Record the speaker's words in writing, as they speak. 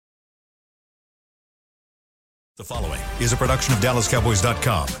The following is a production of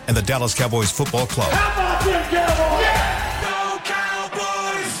DallasCowboys.com and the Dallas Cowboys Football Club. How about them Cowboys? Yeah! Go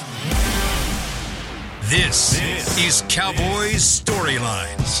Cowboys! This is Cowboys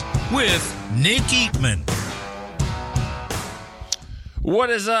Storylines with Nick Eatman.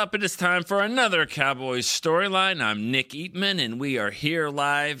 What is up? It is time for another Cowboys Storyline. I'm Nick Eatman, and we are here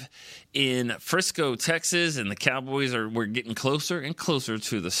live in Frisco, Texas, and the Cowboys we're getting closer and closer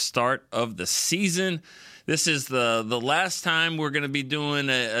to the start of the season. This is the last time we're going to be doing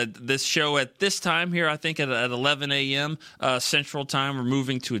this show at this time here, I think at 11 a.m. Central Time. We're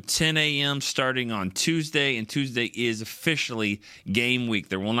moving to 10 a.m. starting on Tuesday, and Tuesday is officially game week.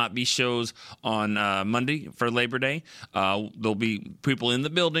 There will not be shows on Monday for Labor Day. There'll be people in the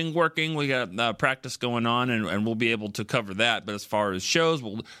building working. We got practice going on, and we'll be able to cover that. But as far as shows,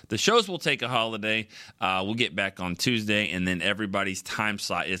 the shows will take a holiday. We'll get back on Tuesday, and then everybody's time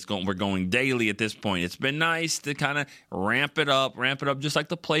slot. We're going daily at this point. It's been nice to kind of ramp it up just like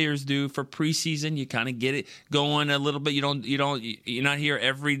the players do for preseason. You kind of get it going a little bit. You're not here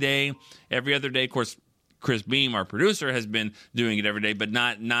every day, every other day. Of course, Chris Beam, our producer, has been doing it every day, but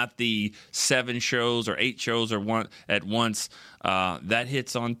not the 7 shows or 8 shows or one at once. That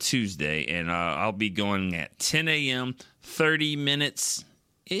hits on Tuesday, and I'll be going at 10 a.m., 30 minutes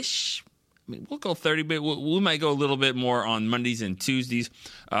ish. We'll go 30, but we might go a little bit more on Mondays and Tuesdays.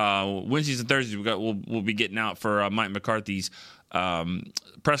 Wednesdays and Thursdays, we'll be getting out for Mike McCarthy's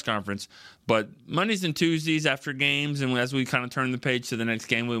press conference. But Mondays and Tuesdays after games, and as we kind of turn the page to the next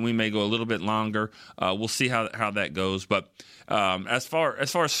game, we may go a little bit longer. We'll see how that goes. But as far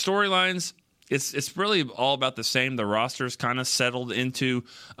as storylines, it's really all about the same. The roster's kind of settled into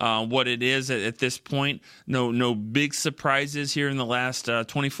what it is at this point. No big surprises here in the last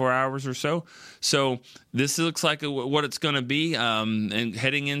 24 hours or so. So this looks like what it's going to be. And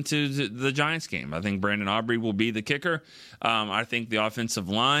heading into the Giants game, I think Brandon Aubrey will be the kicker. I think the offensive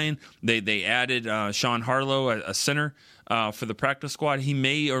line, they added Sean Harlow, a center, for the practice squad. He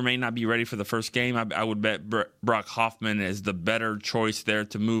may or may not be ready for the first game. I would bet Brock Hoffman is the better choice there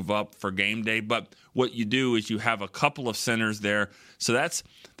to move up for game day. But what you do is you have a couple of centers there. So that's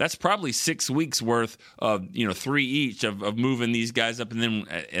probably 6 weeks worth of 3 each of moving these guys up. And then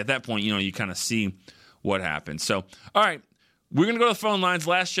at that point, you kind of see what happens. So, all right. We're going to go to the phone lines.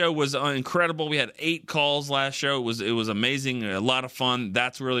 Last show was incredible. We had 8 calls last show. It was amazing, a lot of fun.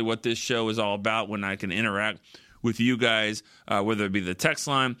 That's really what this show is all about, when I can interact with you guys, whether it be the text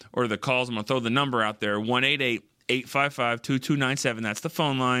line or the calls. I'm going to throw the number out there, 1-888-855-2297. That's the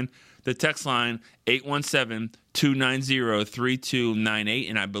phone line. The text line, 817-290-3298.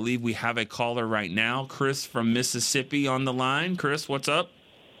 And I believe we have a caller right now, Chris from Mississippi on the line. Chris, what's up?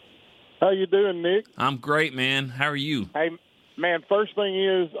 How you doing, Nick? I'm great, man. How are you? Hey, man, first thing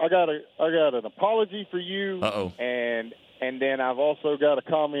is I got an apology for you. Uh-oh. And then I've also got a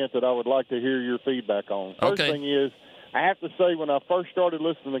comment that I would like to hear your feedback on. First thing is, I have to say, when I first started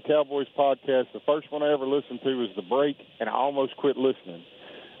listening to Cowboys podcast, the first one I ever listened to was The Break, and I almost quit listening.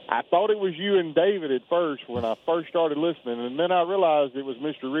 I thought it was you and David at first when I first started listening, and then I realized it was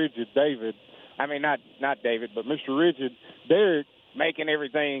Mr. Rigid David. I mean, not David, but Mr. Rigid Derek, making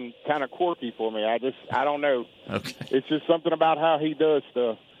everything kind of quirky for me. I don't know. Okay. It's just something about how he does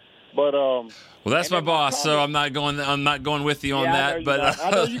stuff. But well, that's my boss, so I'm not going with you on that.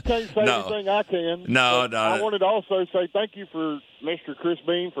 I know you can't say anything I can. No. I wanted to also say thank you for Mr. Chris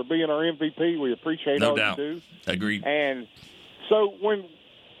Beam for being our MVP. We appreciate all you do. Agreed. And so when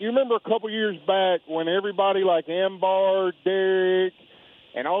you remember a couple years back when everybody like Ambar, Derek,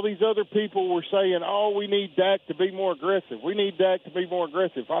 and all these other people were saying, "Oh, we need Dak to be more aggressive. We need Dak to be more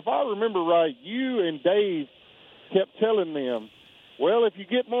aggressive." If I remember right, you and Dave kept telling them, well, if you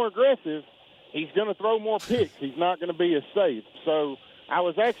get more aggressive, he's going to throw more picks. He's not going to be as safe. So I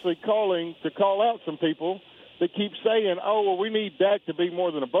was actually calling to call out some people that keep saying, oh, well, we need Dak to be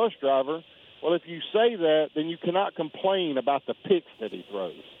more than a bus driver. Well, if you say that, then you cannot complain about the picks that he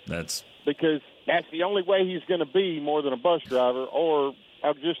throws. Because that's the only way he's going to be more than a bus driver or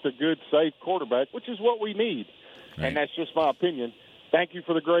just a good, safe quarterback, which is what we need. Right. And that's just my opinion. Thank you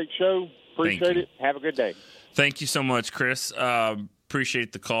for the great show. Appreciate it. Have a good day. Thank you so much, Chris.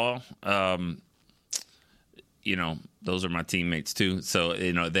 Appreciate the call. Those are my teammates too. So,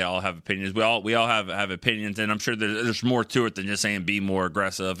 they all have opinions. We all have opinions, and I'm sure there's more to it than just saying be more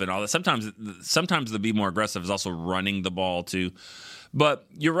aggressive and all that. Sometimes the be more aggressive is also running the ball too. But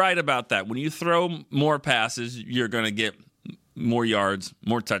you're right about that. When you throw more passes, you're going to get more yards,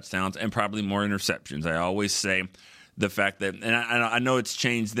 more touchdowns, and probably more interceptions. I always say the fact that, and I know it's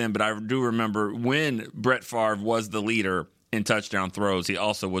changed then, but I do remember when Brett Favre was the leader in touchdown throws. He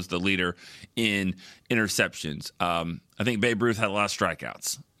also was the leader in interceptions. I think Babe Ruth had a lot of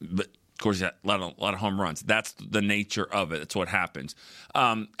strikeouts, but of course, he had a lot of home runs. That's the nature of it. That's what happens.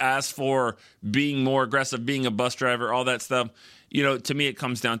 As for being more aggressive, being a bus driver, all that stuff, to me, it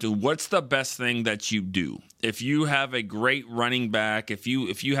comes down to what's the best thing that you do. If you have a great running back, if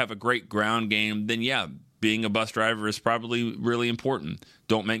you have a great ground game, then yeah, being a bus driver is probably really important.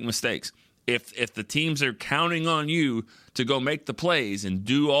 Don't make mistakes. If the teams are counting on you to go make the plays and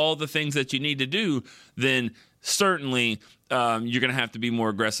do all the things that you need to do, then certainly you're going to have to be more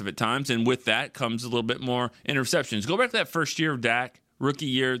aggressive at times. And with that comes a little bit more interceptions. Go back to that first year of Dak, rookie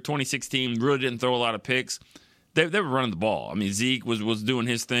year, 2016, really didn't throw a lot of picks. They were running the ball. I mean, Zeke was doing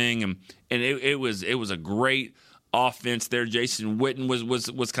his thing, and it was a great offense there. Jason Witten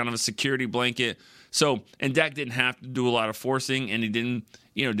was kind of a security blanket. So, and Dak didn't have to do a lot of forcing, and he didn't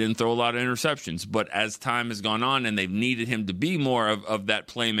throw a lot of interceptions. But as time has gone on, and they've needed him to be more of that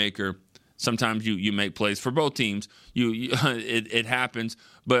playmaker, sometimes you make plays for both teams. It happens,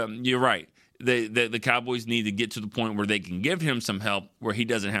 but you're right. The Cowboys need to get to the point where they can give him some help, where he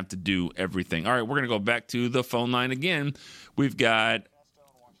doesn't have to do everything. All right, we're going to go back to the phone line again. We've got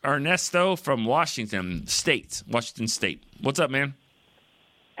Ernesto from Washington State. What's up, man?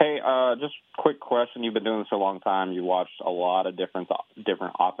 Hey, just quick question. You've been doing this for a long time. You watched a lot of different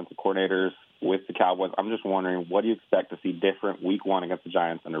offensive coordinators with the Cowboys. I'm just wondering, what do you expect to see different week one against the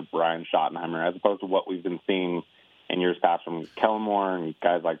Giants under Brian Schottenheimer, as opposed to what we've been seeing in years past from Kellen Moore and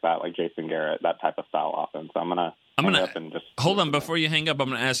guys like that, like Jason Garrett, that type of style offense? I'm gonna hold on before you hang up. I'm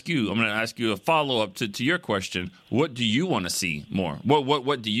gonna ask you a follow up to your question. What do you want to see more?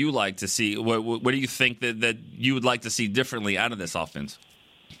 What do you like to see? What do you think that you would like to see differently out of this offense?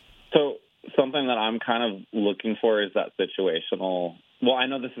 So something that I'm kind of looking for is that situational. Well, I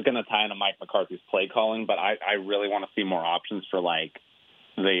know this is going to tie into Mike McCarthy's play calling, but I really want to see more options for like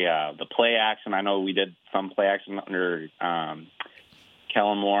the play action. I know we did some play action under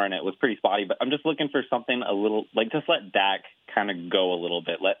Kellen Moore, and it was pretty spotty. But I'm just looking for something a little like, just let Dak kind of go a little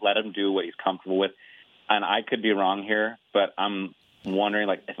bit. Let him do what he's comfortable with. And I could be wrong here, but I'm wondering,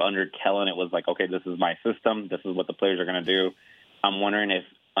 like, if under Kellen it was like, okay, this is my system, this is what the players are going to do. I'm wondering if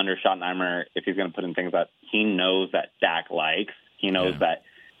under Schottenheimer, if he's going to put in things that he knows that Dak likes. He knows that,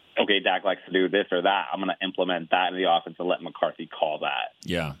 okay, Dak likes to do this or that. I'm going to implement that in the offense and let McCarthy call that.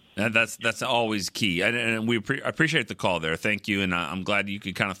 Yeah, that's always key. And we appreciate the call there. Thank you. And I'm glad you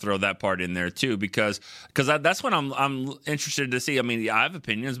could kind of throw that part in there, too, because that's what I'm interested to see. I mean, I have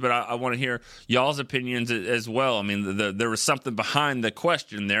opinions, but I want to hear y'all's opinions as well. I mean, there was something behind the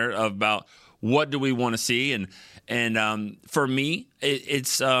question there about what do we want to see. And for me,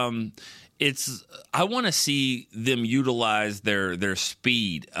 it's I want to see them utilize their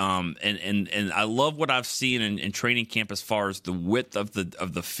speed, and I love what I've seen in training camp as far as the width of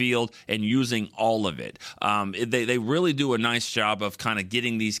the field and using all of it. They really do a nice job of kind of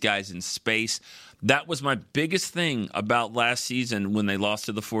getting these guys in space. That was my biggest thing about last season when they lost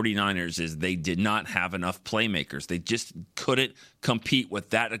to the 49ers, is they did not have enough playmakers. They just couldn't compete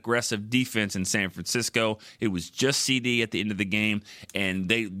with that aggressive defense in San Francisco. It was just CD at the end of the game, and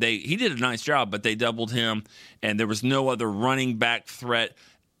he did a nice job, but they doubled him, and there was no other running back threat.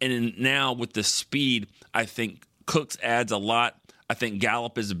 And now with the speed, I think Cooks adds a lot. I think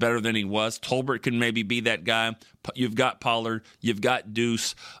Gallup is better than he was. Tolbert can maybe be that guy. You've got Pollard. You've got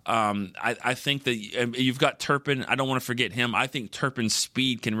Deuce. I think that you've got Turpin. I don't want to forget him. I think Turpin's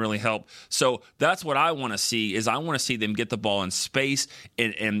speed can really help. So that's what I want to see, is I want to see them get the ball in space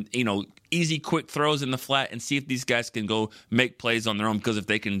and easy, quick throws in the flat, and see if these guys can go make plays on their own. Because if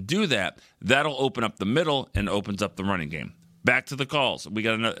they can do that, that'll open up the middle and opens up the running game. Back to the calls. We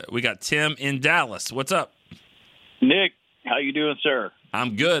got Tim in Dallas. What's up? Nick. How you doing, sir?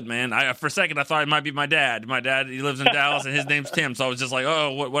 I'm good, man. For a second, I thought it might be my dad. My dad, he lives in Dallas, and his name's Tim. So I was just like,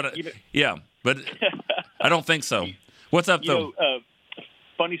 oh, what? Yeah, but I don't think so. What's up, though?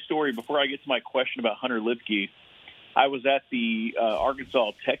 Funny story. Before I get to my question about Hunter Lipke, I was at the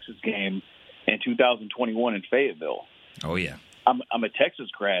Arkansas-Texas game in 2021 in Fayetteville. Oh, yeah. I'm a Texas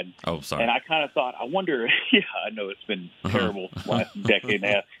grad. Oh, sorry. And I kind of thought, I wonder, yeah, I know it's been terrible last decade and a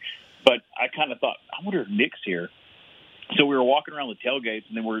half, but I kind of thought, I wonder if Nick's here. So we were walking around the tailgates,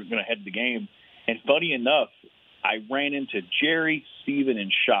 and then we were going to head to the game. And funny enough, I ran into Jerry, Steven,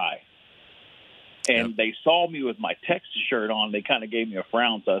 and Shy. And they saw me with my Texas shirt on. They kind of gave me a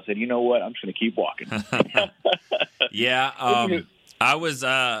frown. So I said, you know what? I'm just going to keep walking. Yeah. I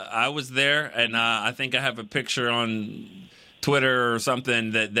was there, and I think I have a picture on Twitter or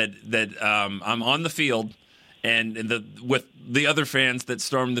something that I'm on the field. with the other fans that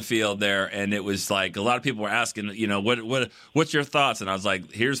stormed the field there, and it was like a lot of people were asking, what's your thoughts? And I was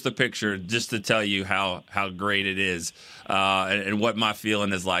like, here's the picture just to tell you how great it is, and what my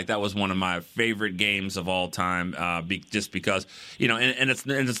feeling is like. That was one of my favorite games of all time, just because and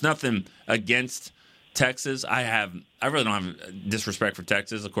it's nothing against Texas. I really don't have disrespect for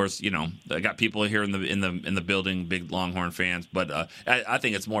Texas. Of course, I got people here in the building, big Longhorn fans, but I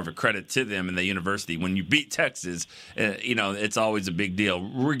think it's more of a credit to them and the university. When you beat Texas, it's always a big deal,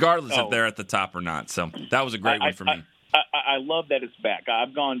 regardless if they're at the top or not. So that was a great one for me. I love that it's back.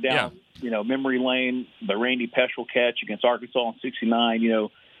 I've gone down, memory lane, the Randy Peschel catch against Arkansas in '69.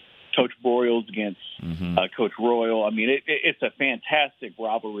 Coach Broyles against Coach Royal. I mean, it's a fantastic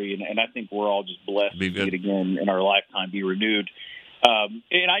rivalry, and I think we're all just blessed to see it again in our lifetime be renewed.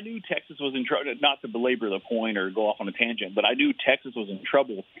 And I knew Texas was in trouble, not to belabor the point or go off on a tangent, but I knew Texas was in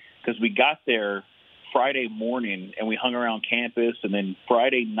trouble because we got there Friday morning and we hung around campus, and then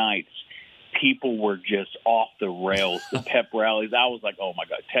Friday nights, people were just off the rails, the pep rallies. I was like, oh, my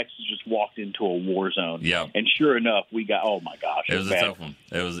God, Texas just walked into a war zone. Yeah. And sure enough, we got, oh, my gosh. It was a tough one.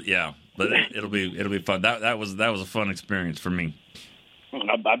 It was, but it'll be fun. That was a fun experience for me.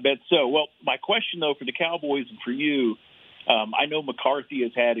 I bet so. Well, my question, though, for the Cowboys and for you, I know McCarthy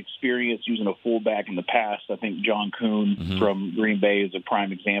has had experience using a fullback in the past. I think John Kuhn from Green Bay is a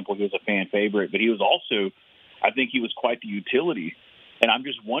prime example. He was a fan favorite, but he was also, I think he was quite the utility. And I'm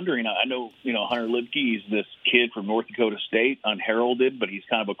just wondering, I know, Hunter Lipke is this kid from North Dakota State, unheralded, but he's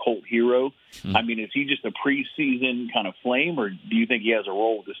kind of a cult hero. I mean, is he just a preseason kind of flame, or do you think he has a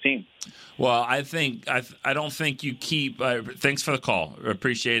role with this team? Well, I don't think you keep thanks for the call.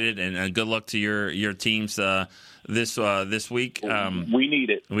 Appreciate it, and good luck to your teams this week. We need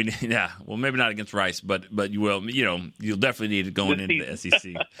it. Well, maybe not against Rice, but you will. You'll definitely need it going into the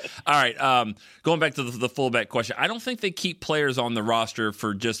SEC. All right, going back to the fullback question, I don't think they keep players on the roster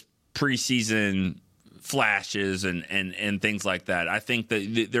for just preseason flashes and things like that. I think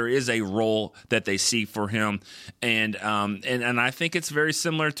that there is a role that they see for him, and I think it's very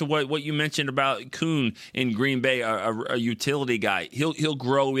similar to what you mentioned about Kuhn in Green Bay, a utility guy. He'll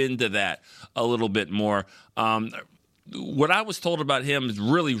grow into that a little bit more. What I was told about him is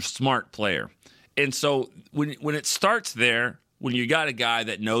really smart player, and so when it starts there. When you got a guy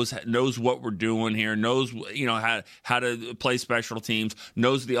that knows what we're doing here, knows how to play special teams,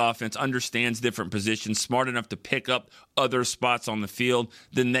 knows the offense, understands different positions, smart enough to pick up other spots on the field,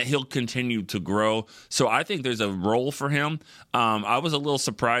 then that he'll continue to grow. So I think there's a role for him. I was a little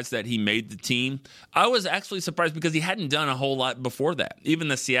surprised that he made the team. I was actually surprised because he hadn't done a whole lot before that. Even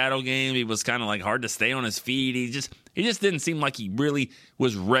the Seattle game, he was kind of like hard to stay on his feet. He just didn't seem like he really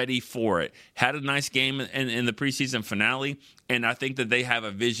was ready for it. Had a nice game in the preseason finale, and I think that they have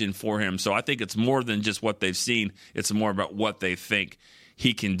a vision for him. So I think it's more than just what they've seen. It's more about what they think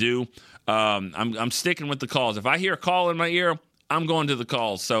he can do. I'm sticking with the calls. If I hear a call in my ear, I'm going to the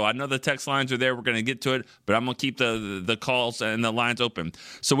calls. So I know the text lines are there. We're going to get to it, but I'm going to keep the calls and the lines open.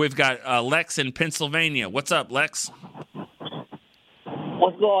 So we've got Lex in Pennsylvania. What's up, Lex?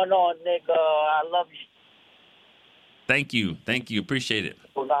 What's going on, Nick? I love you. Thank you. Appreciate it.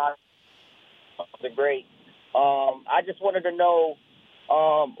 They're great. I just wanted to know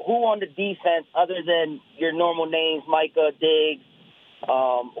who on the defense, other than your normal names, Micah, Diggs, who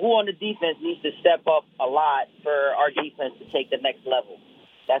on the defense needs to step up a lot for our defense to take the next level?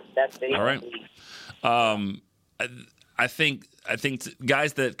 That's basically. All right. I think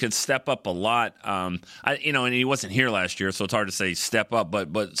guys that could step up a lot. And he wasn't here last year, so it's hard to say step up.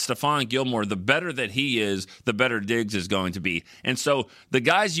 But Stephon Gilmore, the better that he is, the better Diggs is going to be. And so the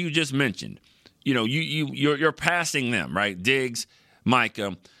guys you just mentioned, you're passing them, right? Diggs,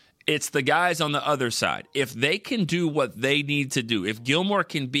 Micah. It's the guys on the other side. If they can do what they need to do, if Gilmore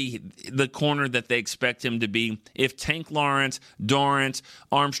can be the corner that they expect him to be, if Tank Lawrence, Dorrance,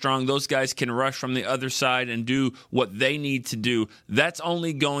 Armstrong, those guys can rush from the other side and do what they need to do, that's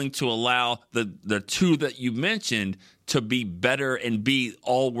only going to allow the two that you mentioned to be better and be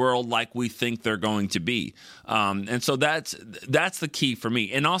all-world like we think they're going to be. And so that's the key for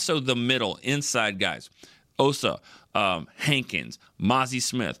me. And also the middle, inside guys. Osa, Hankins, Mozzie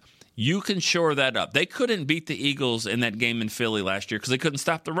Smith. You can shore that up. They couldn't beat the Eagles in that game in Philly last year because they couldn't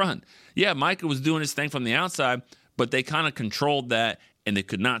stop the run. Yeah, Micah was doing his thing from the outside, but they kind of controlled that, and they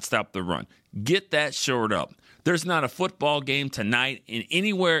could not stop the run. Get that shored up. There's not a football game tonight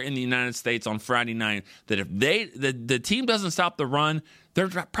anywhere in the United States on Friday night that if the team doesn't stop the run, they're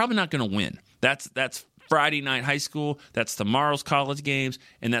probably not going to win. That's Friday night high school, that's tomorrow's college games,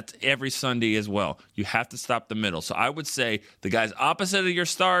 and that's every Sunday as well. You have to stop the middle. So I would say the guys opposite of your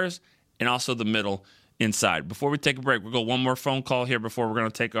stars and also the middle inside. Before we take a break, we'll go one more phone call here before we're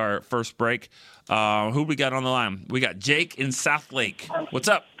going to take our first break. Who we got on the line? We got Jake in South Lake. What's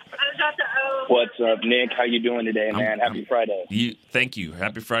up? What's up, Nick? How you doing today, man? Happy Friday. Thank you.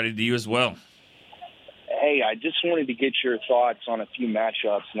 Happy Friday to you as well. Hey, I just wanted to get your thoughts on a few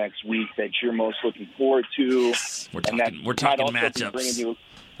matchups next week that you're most looking forward to. We're talking matchups.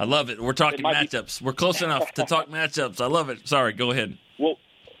 I love it. We're talking matchups. We're close enough to talk matchups. I love it. Sorry, go ahead. Well,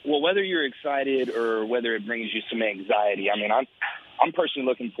 whether you're excited or whether it brings you some anxiety, I mean, I'm personally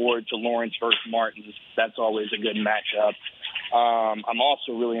looking forward to Lawrence versus Martins. That's always a good matchup. I'm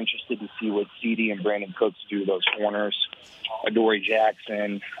also really interested to see what CD and Brandon Cooks do, those corners. Adoree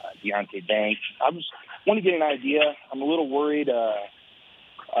Jackson, Deontay Banks. I just want to get an idea. I'm a little worried at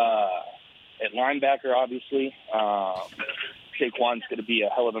linebacker, obviously. Saquon's going to be a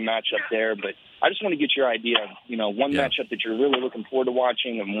hell of a matchup there, but I just want to get your idea of, one matchup that you're really looking forward to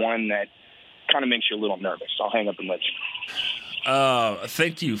watching and one that kind of makes you a little nervous. I'll hang up and let you.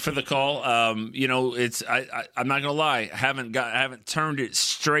 Thank you for the call. I'm not gonna lie, I haven't turned it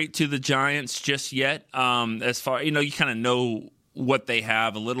straight to the Giants just yet. As far you kind of know what they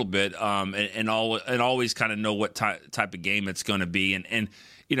have a little bit, and always kind of know what type of game it's going to be, and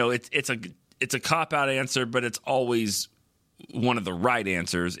it's a cop out answer, but it's always one of the right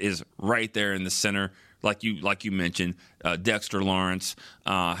answers is right there in the center. Like you mentioned, Dexter Lawrence,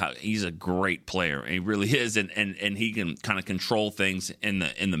 he's a great player. He really is, and he can kind of control things in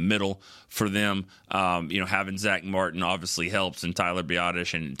the middle for them. Having Zach Martin obviously helps, and Tyler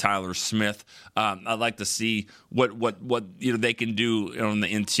Biotish and Tyler Smith. I'd like to see what they can do on the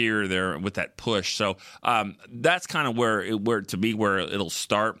interior there with that push. So that's kind of where it'll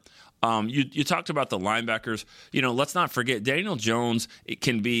start. You talked about the linebackers. Let's not forget Daniel Jones. It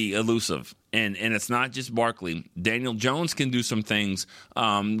can be elusive, and it's not just Barkley. Daniel Jones can do some things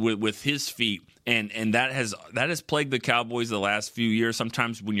with his feet, and that has plagued the Cowboys the last few years.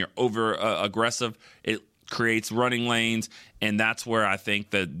 Sometimes when you're over aggressive, it creates running lanes, and that's where I think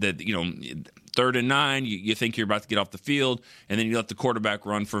that 3rd and 9, you think you're about to get off the field, and then you let the quarterback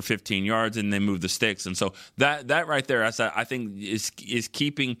run for 15 yards, and they move the sticks. And so that right there, I think, is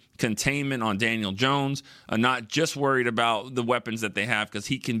keeping containment on Daniel Jones, not just worried about the weapons that they have, because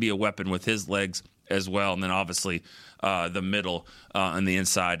he can be a weapon with his legs as well. And then obviously the middle and the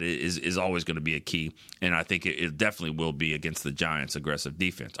inside is always going to be a key. And I think it definitely will be against the Giants' aggressive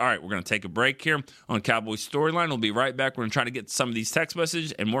defense. All right, we're going to take a break here on Cowboys Storyline. We'll be right back. We're going to try to get some of these text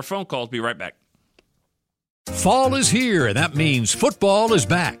messages and more phone calls. Be right back. Fall is here, and that means football is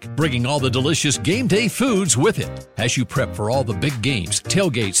back, bringing all the delicious game day foods with it. As you prep for all the big games,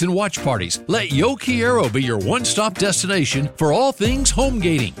 tailgates, and watch parties, let Yo Quiero be your one-stop destination for all things home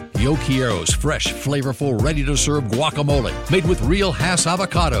gating. Yo Quiero's fresh, flavorful, ready-to-serve guacamole made with real Hass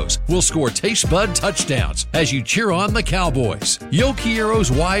avocados will score taste bud touchdowns as you cheer on the Cowboys. Yo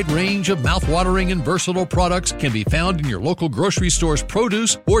Quiero's wide range of mouthwatering and versatile products can be found in your local grocery store's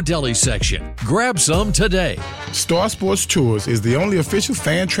produce or deli section. Grab some today. Star Sports Tours is the only official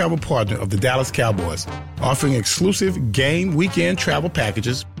fan travel partner of the Dallas Cowboys, offering exclusive game weekend travel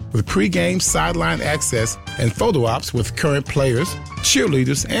packages with pregame sideline access and photo ops with current players,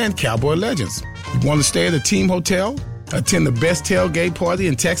 cheerleaders, and Cowboy legends. You want to stay at a team hotel, attend the best tailgate party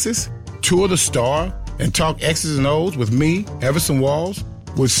in Texas, tour the Star, and talk X's and O's with me, Everson Walls?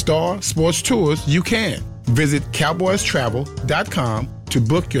 With Star Sports Tours, you can. Visit cowboystravel.com to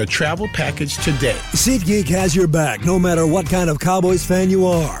book your travel package today. SeatGeek has your back no matter what kind of Cowboys fan you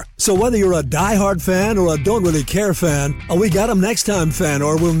are. So whether you're a diehard fan or a don't really care fan, a we got 'em next time fan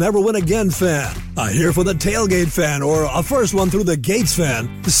or we'll never win again fan, a here for the tailgate fan or a first one through the gates fan,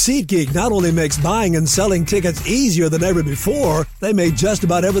 SeatGeek not only makes buying and selling tickets easier than ever before, they make just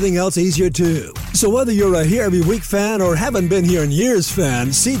about everything else easier too. So whether you're a here every week fan or haven't been here in years fan,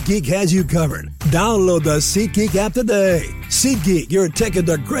 SeatGeek has you covered. Download the SeatGeek app today. SeatGeek, your ticket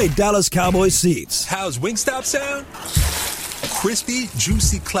to great Dallas Cowboys seats. How's Wingstop sound? Crispy,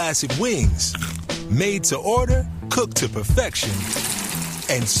 juicy, classic wings. Made to order, cooked to perfection.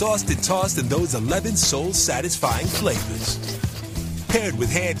 And sauced and tossed in those 11 soul-satisfying flavors. Paired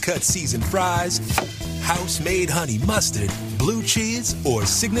with hand-cut seasoned fries, house-made honey mustard, blue cheese, or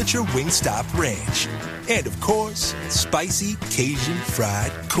signature Wingstop ranch. And, of course, spicy Cajun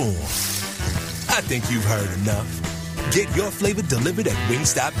fried corn. I think you've heard enough. Get your flavor delivered at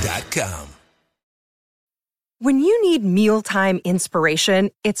Wingstop.com. When you need mealtime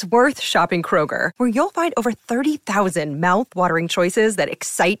inspiration, it's worth shopping Kroger, where you'll find over 30,000 mouth-watering choices that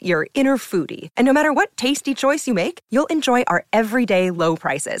excite your inner foodie. And no matter what tasty choice you make, you'll enjoy our everyday low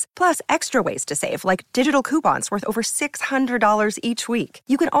prices, plus extra ways to save, like digital coupons worth over $600 each week.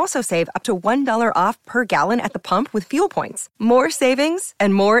 You can also save up to $1 off per gallon at the pump with fuel points. More savings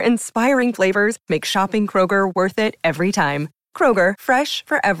and more inspiring flavors make shopping Kroger worth it every time. Kroger, fresh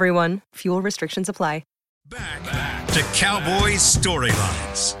for everyone. Fuel restrictions apply. Back to Cowboys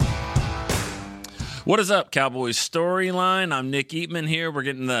Storylines. What is up, Cowboys Storyline? I'm Nick Eatman here. We're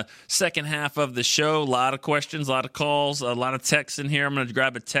getting the second half of the show. A lot of questions, a lot of calls, a lot of texts in here. I'm going to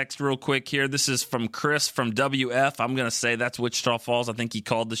grab a text real quick here. This is from Chris from WF. I'm going to say that's Wichita Falls. I think he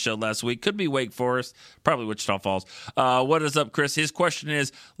called the show last week. Could be Wake Forest, probably Wichita Falls. What is up, Chris? His question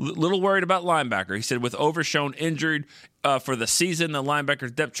is, little worried about linebacker. He said, with Overshown injured for the season, the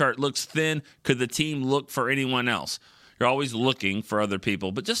linebacker's depth chart looks thin. Could the team look for anyone else? You're always looking for other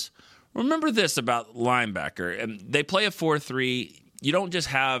people, but just remember this about linebacker. And they play a 4-3. You don't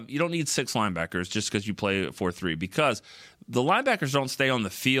need 6 linebackers just because you play a 4-3, because the linebackers don't stay on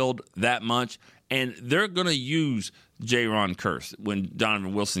the field that much, and they're going to use Jaron Kearse. When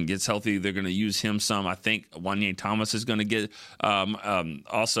Donovan Wilson gets healthy, they're going to use him some. I think Wanye Thomas is going to get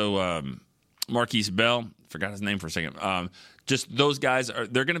also Marquise Bell. Forgot his name for a second. Just those guys,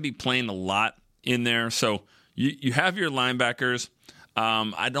 they're going to be playing a lot in there. So you have your linebackers.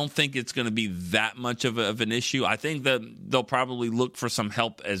 I don't think it's going to be that much of an issue. I think that they'll probably look for some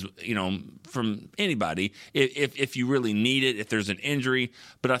help, as from anybody if you really need it, if there's an injury.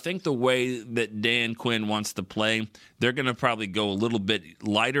 But I think the way that Dan Quinn wants to play, they're going to probably go a little bit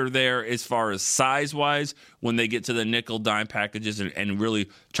lighter there as far as size-wise when they get to the nickel dime packages and really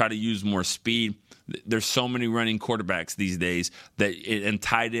try to use more speed. There's so many running quarterbacks these days and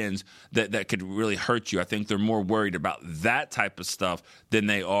tight ends that could really hurt you. I think they're more worried about that type of stuff than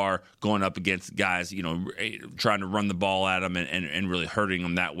they are going up against guys, trying to run the ball at them and really hurting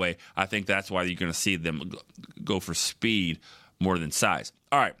them that way. I think that's why you're going to see them go for speed more than size.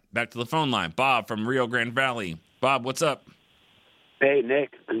 All right, back to the phone line. Bob from Rio Grande Valley. Bob, what's up? Hey, Nick,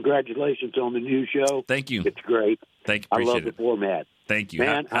 congratulations on the new show. Thank you. It's great. Thank you. I Appreciate love the format. Thank you.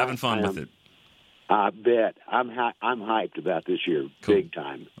 Man, having fun with it. I bet. I'm hyped about this year, cool. Big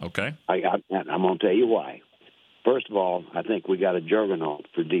time. Okay. I'm going to tell you why. First of all, I think we got a juggernaut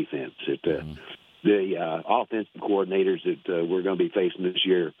for defense. The offensive coordinators that we're going to be facing this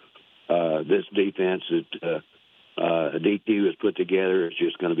year, this defense that DQ has put together is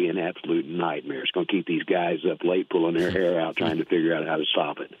just going to be an absolute nightmare. It's going to keep these guys up late pulling their hair out trying to figure out how to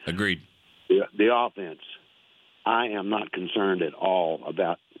stop it. Agreed. The offense, I am not concerned at all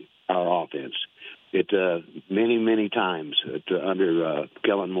about our offense. Many times under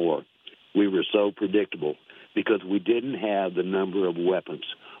Kellen Moore, we were so predictable because we didn't have the number of weapons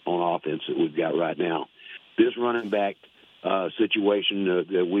on offense that we've got right now. This running back situation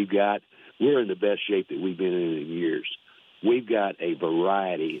that we've got, we're in the best shape that we've been in years. We've got a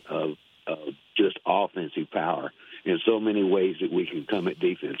variety of just offensive power in so many ways that we can come at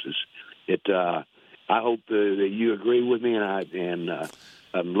defenses. I hope that you agree with me, and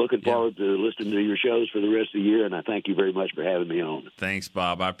I'm looking forward to listening to your shows for the rest of the year, and I thank you very much for having me on. Thanks,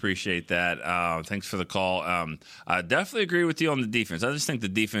 Bob. I appreciate that. Thanks for the call. I definitely agree with you on the defense. I just think the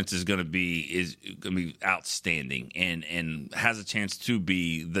defense is going to be outstanding and has a chance to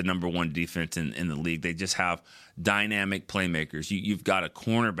be the number one defense in the league. They just have dynamic playmakers. You've got a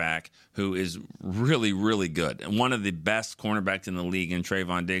cornerback who is really, really good, and one of the best cornerbacks in the league in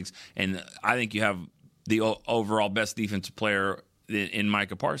Trayvon Diggs, and I think you have the overall best defensive player in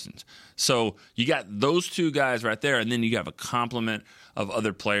Micah Parsons. So you got those two guys right there, and then you have a complement of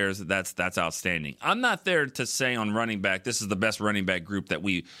other players that's outstanding. I'm not there to say on running back this is the best running back group that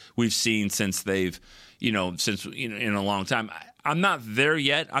we've seen since in a long time. I'm not there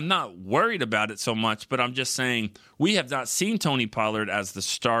yet. I'm not worried about it so much, but I'm just saying we have not seen Tony Pollard as the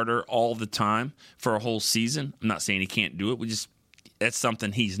starter all the time for a whole season. I'm not saying he can't do it. That's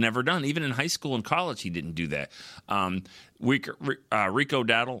something he's never done. Even in high school and college, he didn't do that. Rico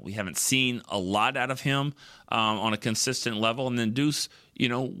Dowdle, we haven't seen a lot out of him on a consistent level. And then Deuce, we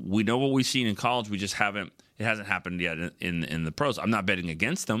know what we've seen in college. We just haven't. It hasn't happened yet in the pros. I'm not betting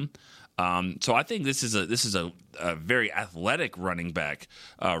against them. So I think this is a very athletic running back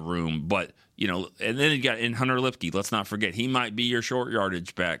room, but and then you got in Hunter Lipke. Let's not forget he might be your short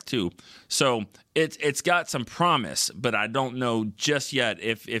yardage back too. So it's got some promise, but I don't know just yet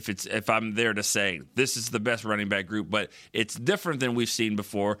if I'm there to say this is the best running back group. But it's different than we've seen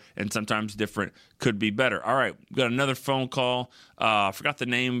before, and sometimes different could be better. All right, we got another phone call. I forgot the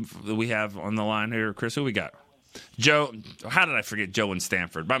name that we have on the line here, Chris. Who we got? Joe, how did I forget Joe in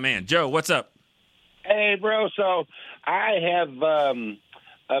Stanford? My man, Joe, what's up? Hey, bro. So I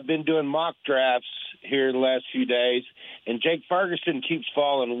have been doing mock drafts here the last few days, and Jake Ferguson keeps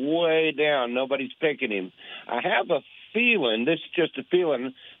falling way down. Nobody's picking him. I have a feeling, this is just a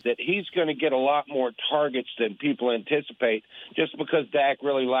feeling, that he's going to get a lot more targets than people anticipate just because Dak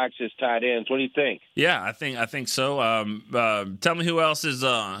really likes his tight ends. What do you think? Yeah, I think so. Tell me who else is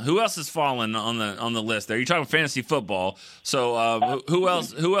falling on the list there. You're talking fantasy football. So who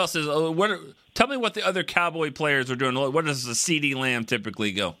else is tell me what the other Cowboy players are doing. What does the CD Lamb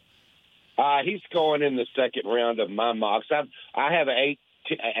typically go? He's going in the second round of my mocks. I have an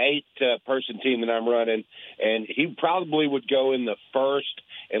eight person team that I'm running, and he probably would go in the first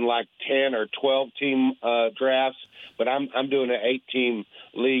in like 10 or 12 team drafts. But I'm doing an 8-team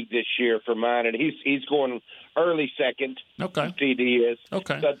league this year for mine, and he's going early second. Okay. CD is.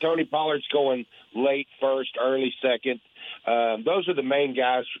 Okay. So Tony Pollard's going late first, early second. Those are the main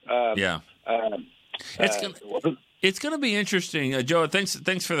guys. It's going to be interesting, Joe. Thanks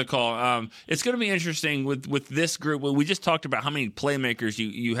for the call. It's going to be interesting with this group. We just talked about how many playmakers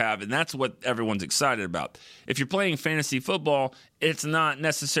you have, and that's what everyone's excited about. If you're playing fantasy football, it's not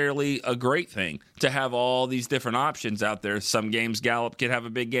necessarily a great thing to have all these different options out there. Some games Gallup could have a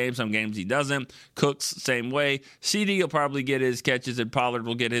big game, some games he doesn't. Cooks, same way. CD will probably get his catches, and Pollard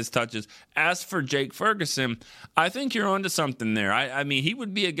will get his touches. As for Jake Ferguson, I think you're onto something there. I mean, he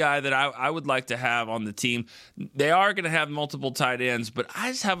would be a guy that I would like to have on the team. They are going to have multiple tight ends, but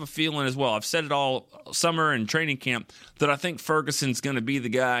I just have a feeling as well. I've said it all summer and training camp that I think Ferguson's going to be the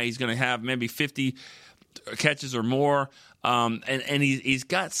guy. He's going to have maybe 50 catches or more. And he's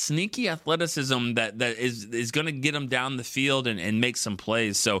got sneaky athleticism that is going to get him down the field and make some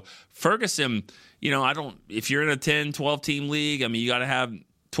plays. So Ferguson, if you're in a 10, 12 team league, I mean, you got to have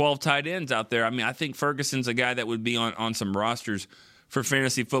 12 tight ends out there. I mean, I think Ferguson's a guy that would be on some rosters for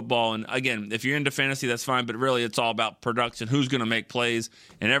fantasy football. And again, if you're into fantasy, that's fine, but really it's all about production, who's going to make plays,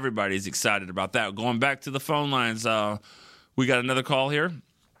 and everybody's excited about that. Going back to the phone lines, we got another call here.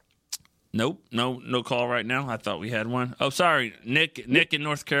 Nope, no call right now. I thought we had one. Oh, sorry, Nick in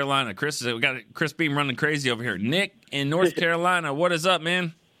North Carolina. We got Chris Beam running crazy over here. Nick in North Carolina, what is up,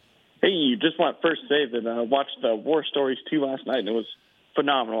 man? Hey, you just want first say that I watched War Stories 2 last night, and it was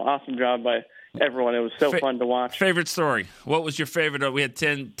phenomenal. Awesome job by everyone. It was so fun to watch. Favorite story? What was your favorite? We had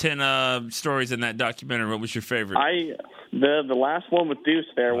 10 stories in that documentary. What was your favorite? The last one with Deuce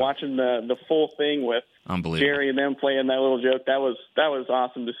there, watching the full thing with Jerry and them playing that little joke. That was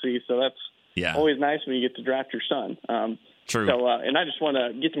awesome to see. So that's always nice when you get to draft your son. True. So and I just want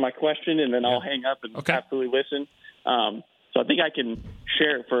to get to my question, and then I'll hang up and absolutely listen. So I think I can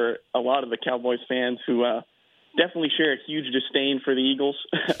share it for a lot of the Cowboys fans who definitely share a huge disdain for the Eagles.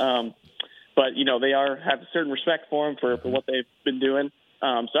 But, they have a certain respect for them for what they've been doing.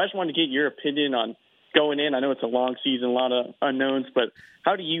 So I just wanted to get your opinion on going in. I know it's a long season, a lot of unknowns, but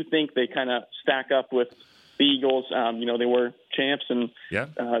how do you think they kind of stack up with the Eagles? They were champs and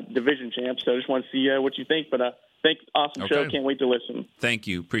division champs, so I just want to see what you think. But awesome show. Can't wait to listen. Thank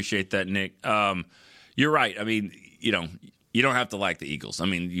you. Appreciate that, Nick. You're right. I mean, you don't have to like the Eagles. I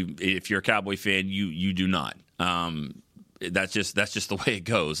mean, if you're a Cowboy fan, you do not. That's just the way it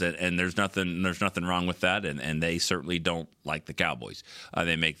goes, and there's nothing wrong with that, and they certainly don't like the Cowboys.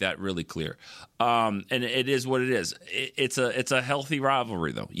 They make that really clear, and it is what it is. It's a healthy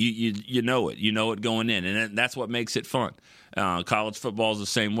rivalry, though. You know it going in, and that's what makes it fun. College football is the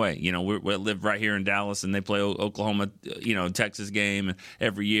same way. We live right here in Dallas, and they play Oklahoma, Texas game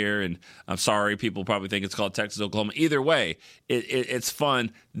every year. And I'm sorry, people probably think it's called Texas Oklahoma. Either way, it's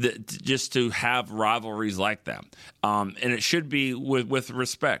fun just to have rivalries like that, and it should be with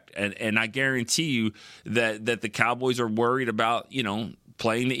respect. And I guarantee you that the Cowboys are worried about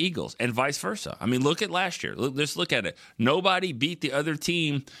playing the Eagles and vice versa. I mean, look at last year. Just look at it. Nobody beat the other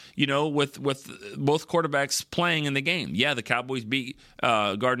team, with both quarterbacks playing in the game. Yeah, the Cowboys beat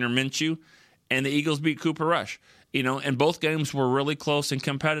Gardner Minshew, and the Eagles beat Cooper Rush. And both games were really close and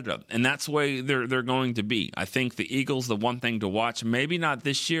competitive, and that's the way they're going to be. I think the Eagles, the one thing to watch, maybe not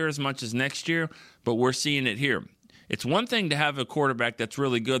this year as much as next year, but we're seeing it here. It's one thing to have a quarterback that's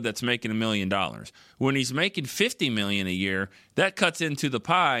really good that's making $1 million. When he's making $50 million a year, that cuts into the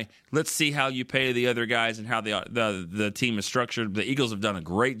pie. Let's see how you pay the other guys and how the team is structured. The Eagles have done a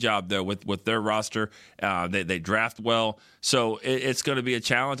great job there with their roster. They draft well, so it's going to be a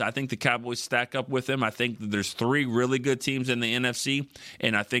challenge. I think the Cowboys stack up with them. I think that there's 3 really good teams in the NFC,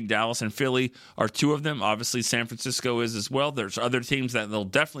 and I think Dallas and Philly are 2 of them. Obviously, San Francisco is as well. There's other teams that they'll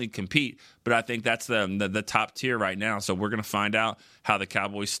definitely compete, but I think that's the top tier right now. now. So we're going to find out how the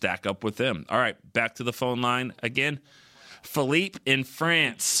Cowboys stack up with them. All right, back to the phone line again. Philippe in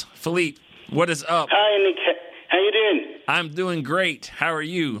France. Philippe, what is up? Hi, Nick. How you doing? I'm doing great. How are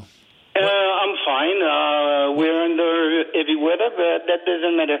you? I'm fine. We're under heavy weather, but that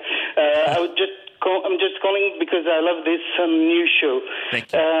doesn't matter. I'm just calling because I love this new show.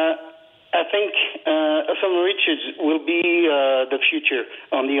 Thank you. I think some Richards will be the future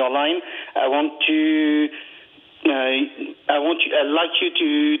on the online. I'd like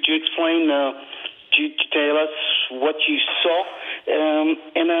you to explain, to tell us what you saw,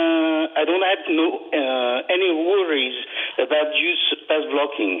 and I don't have any worries about use pass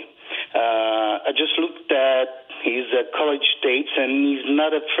blocking. I just looked at his college dates, and he's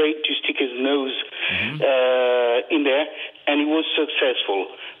not afraid to stick his nose in there, and he was successful.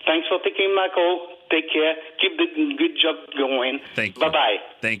 Thanks for taking my call. Take care. Keep the good job going. Thank you. Bye-bye.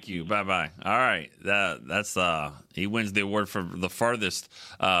 Thank you. Bye-bye. All right. That's he wins the award for the farthest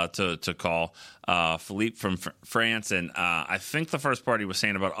to call. Philippe from France. And I think the first part he was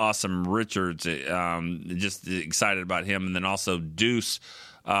saying about Awesome Richards, just excited about him. And then also Deuce,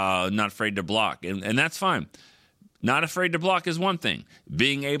 not afraid to block. And that's fine. Not afraid to block is one thing.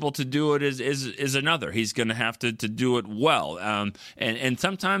 Being able to do it is another. He's going to have to do it well. And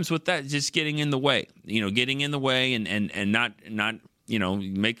sometimes with that, just getting in the way. Getting in the way and not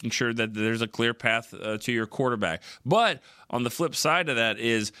making sure that there's a clear path to your quarterback. But on the flip side of that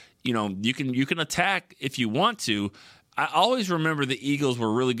is, you can attack if you want to. I always remember the Eagles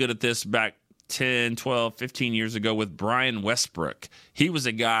were really good at this back 10, 12, 15 years ago with Brian Westbrook. He was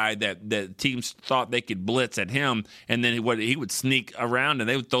a guy that teams thought they could blitz at him, and then he would sneak around and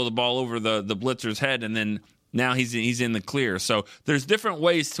they would throw the ball over the blitzer's head, and then now he's in the clear. So there's different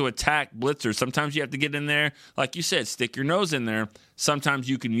ways to attack blitzers. Sometimes you have to get in there, like you said, stick your nose in there. Sometimes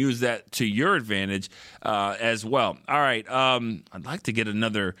you can use that to your advantage as well. All right, I'd like to get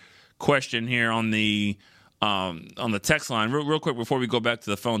another question here on the text line. Real quick before we go back to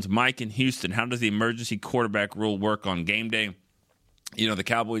the phones. Mike in Houston, how does the emergency quarterback rule work on game day? The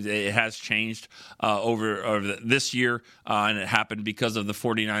Cowboys, it has changed over this year, and it happened because of the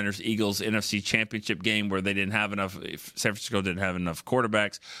 49ers-Eagles NFC Championship game where they didn't have enough. San Francisco didn't have enough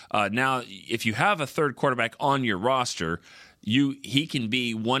quarterbacks. Now, if you have a third quarterback on your roster, he can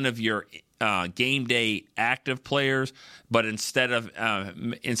be one of your game day active players, but instead of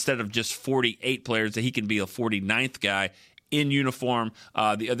just 48 players, he can be a 49th guy in uniform.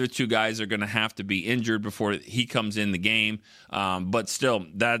 The other two guys are going to have to be injured before he comes in the game. But still,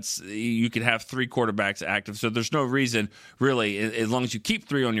 you could have three quarterbacks active. So there's no reason, really, as long as you keep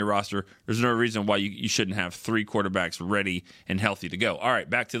three on your roster, there's no reason why you shouldn't have three quarterbacks ready and healthy to go. All right,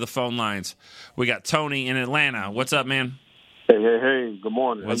 back to the phone lines. We got Tony in Atlanta. What's up, man? Hey. Good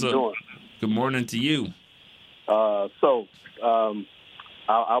morning. What's How you doing? Good morning to you. I'll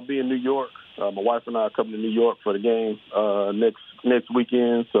be in New York. My wife and I are coming to New York for the game next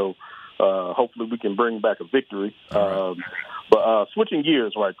weekend. So hopefully we can bring back a victory. Right. But switching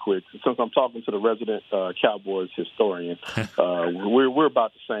gears right quick, since I'm talking to the resident Cowboys historian, we're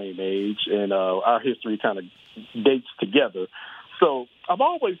about the same age, and our history kind of dates together. So I've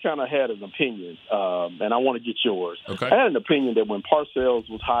always kind of had an opinion, and I want to get yours. Okay. I had an opinion that when Parcells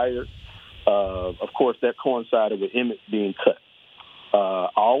was hired, of course, that coincided with Emmett being cut. I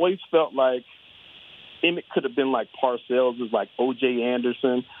always felt like Emmett could have been like Parcells, was like O.J.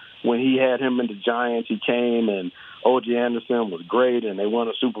 Anderson. When he had him in the Giants, he came, and O.J. Anderson was great, and they won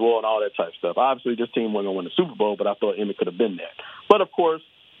a Super Bowl and all that type of stuff. Obviously, this team wasn't going to win the Super Bowl, but I thought Emmett could have been that. But, of course,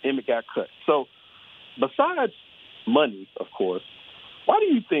 Emmett got cut. So besides money, of course, why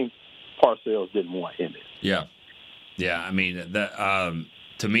do you think Parcells didn't want Emmett? Yeah. I mean,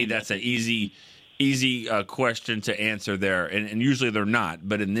 to me, that's an easy question to answer there, and usually they're not.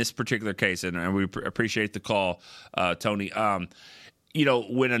 But in this particular case, and we appreciate the call, Tony.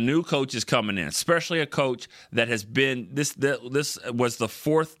 When a new coach is coming in, especially a coach that has been this was the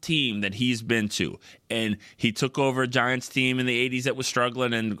fourth team that he's been to, and he took over a Giants team in the 80s that was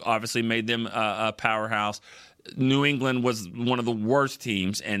struggling and obviously made them a powerhouse. New England was one of the worst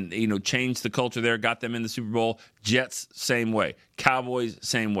teams and, changed the culture there, got them in the Super Bowl. Jets, same way. Cowboys,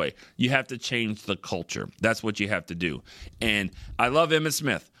 same way. You have to change the culture. That's what you have to do. And I love Emmitt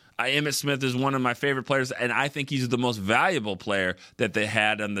Smith. Emmitt Smith is one of my favorite players, and I think he's the most valuable player that they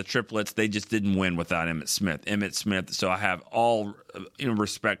had on the triplets. They just didn't win without Emmitt Smith. So I have all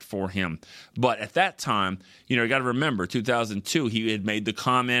respect for him. But at that time, you got to remember, 2002, he had made the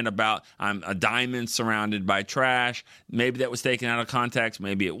comment about I'm a diamond surrounded by trash. Maybe that was taken out of context.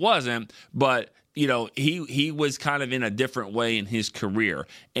 Maybe it wasn't. But he was kind of in a different way in his career.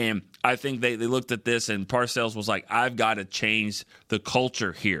 And I think they looked at this, and Parcells was like, I've got to change the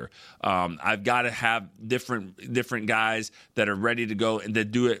culture here. I've got to have different guys that are ready to go and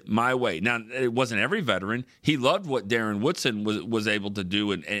that do it my way. Now, it wasn't every veteran. He loved what Darren Woodson was able to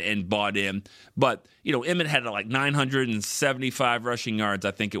do and bought in. But, Emmett had like 975 rushing yards,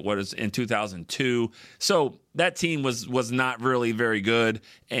 I think it was, in 2002. So that team was not really very good,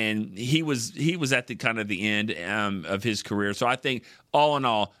 and he was at the kind of the end of his career. So I think all in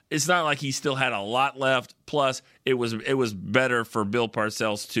all, it's not like he still had a lot left. Plus, it was better for Bill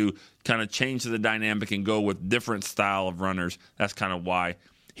Parcells to kind of change the dynamic and go with different style of runners. That's kind of why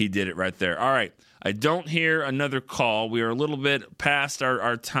he did it right there. All right. I don't hear another call. We are a little bit past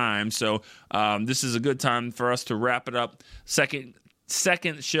our time, so this is a good time for us to wrap it up. Second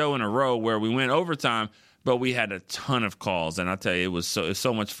show in a row where we went overtime, but we had a ton of calls, and I'll tell you, it was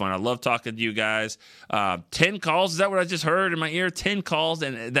so much fun. I love talking to you guys. 10 calls, is that what I just heard in my ear? 10 calls,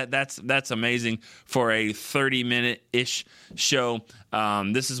 and that's amazing for a 30-minute-ish show.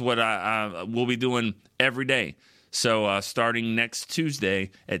 This is what I will be doing every day. So starting next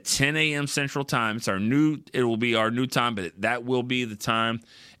Tuesday at 10 a.m. Central Time, it will be our new time, but that will be the time,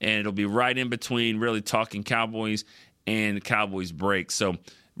 and it'll be right in between really talking Cowboys and Cowboys break. So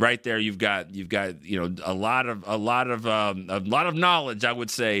right there, you've got a lot of knowledge, I would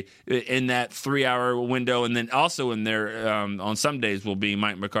say, in that 3-hour window, and then also in there on some days will be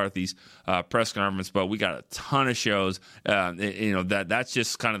Mike McCarthy's press conference. But we got a ton of shows. That's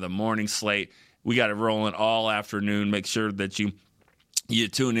just kind of the morning slate. We got it rolling all afternoon. Make sure that you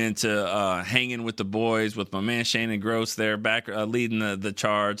tune into Hanging with the Boys with my man Shannon Gross there, back leading the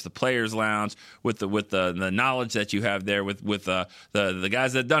charge, the Players Lounge with the knowledge that you have there with the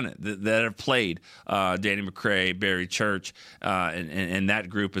guys that have done it, that have played, Danny McCray, Barry Church, and that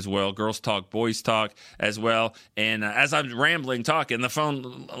group as well. Girls Talk, Boys Talk as well. And as I'm rambling, talking, the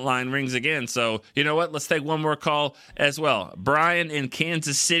phone line rings again. So you know what? Let's take one more call as well. Brian in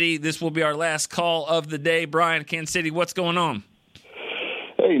Kansas City. This will be our last call of the day. Brian, Kansas City, what's going on?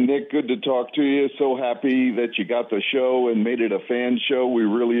 Hey, Nick, good to talk to you. So happy that you got the show and made it a fan show. We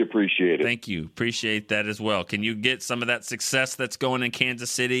really appreciate it. Thank you. Appreciate that as well. Can you get some of that success that's going in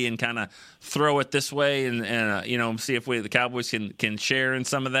Kansas City and kind of throw it this way and see if the Cowboys can share in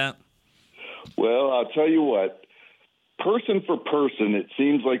some of that? Well, I'll tell you what. Person for person, it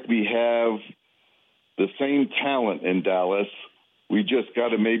seems like we have the same talent in Dallas. We just got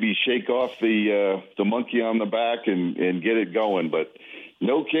to maybe shake off the monkey on the back and get it going. But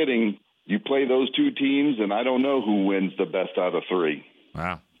no kidding, you play those two teams, and I don't know who wins the best out of three.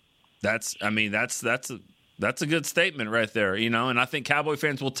 Wow, that's a good statement right there, and I think Cowboy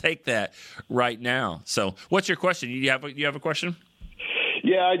fans will take that right now. So, what's your question? You have a question?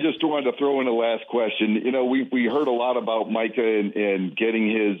 Yeah, I just wanted to throw in a last question. We heard a lot about Micah and getting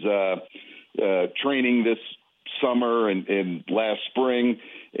his training this summer and last spring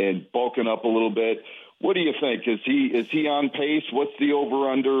and bulking up a little bit. What do you think? Is he on pace? What's the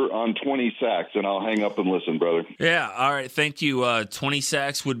over/under on 20 sacks? And I'll hang up and listen, brother. Yeah, all right. Thank you. 20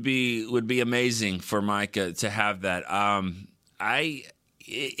 sacks would be amazing for Micah to have that.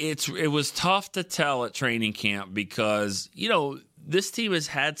 It was tough to tell at training camp because this team has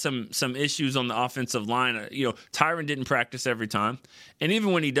had some issues on the offensive line. Tyron didn't practice every time, and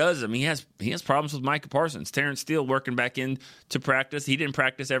even when he does, he has problems with Micah Parsons. Terrence Steele working back in to practice. He didn't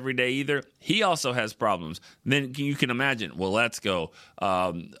practice every day either. He also has problems. Then you can imagine. Well, let's go.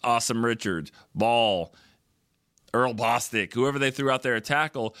 Awesome Richards, Ball, Earl Bostic, whoever they threw out there at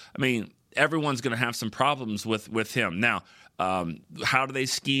tackle. Everyone's going to have some problems with him now. How do they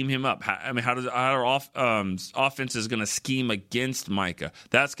scheme him up? How are offenses going to scheme against Micah?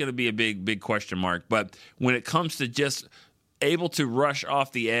 That's going to be a big question mark. But when it comes to just able to rush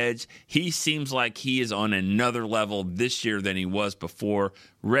off the edge, he seems like he is on another level this year than he was before,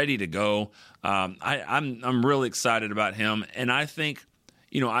 ready to go. I'm really excited about him, and I think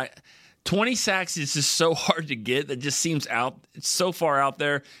 20 sacks is just so hard to get. That just seems so far out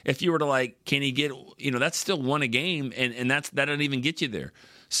there. If you were to can he get, that's still one a game, and that doesn't even get you there.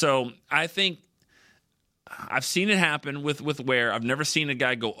 So I think I've seen it happen with Ware. I've never seen a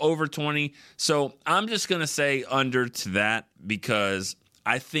guy go over 20. So I'm just going to say under to that because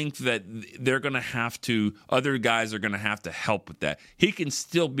I think that other guys are going to have to help with that. He can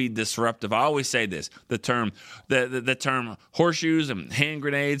still be disruptive. I always say this, the term horseshoes and hand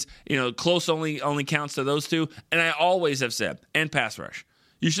grenades, close only counts to those two. And I always have said, and pass rush.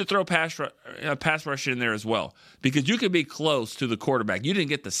 you should throw pass rush in there as well, because you could be close to the quarterback. You didn't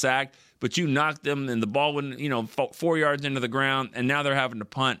get the sack, but you knocked them and the ball went 4 yards into the ground, and now they're having to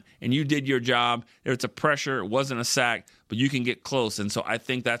punt, and you did your job. It's a pressure. It wasn't a sack, but you can get close, and so I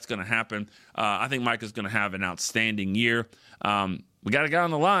think that's going to happen. I think Micah's going to have an outstanding year. We got a guy on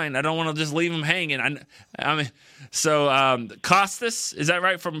the line. I don't want to just leave him hanging. Costas, is that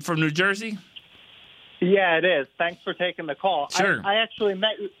right, from New Jersey? Yeah, it is. Thanks for taking the call. Sure. I actually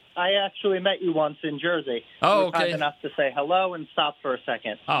met you once in Jersey. Oh, you were okay. kind enough to say hello and stop for a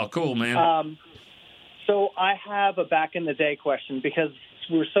second. Oh, cool, man. So I have a back in the day question, because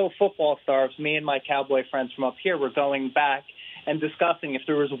we're so football starved. Me and my Cowboy friends from up here were going back and discussing if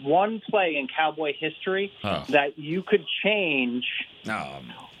there was one play in Cowboy history that you could change.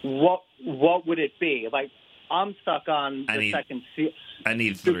 What would it be? Like, I'm stuck on the second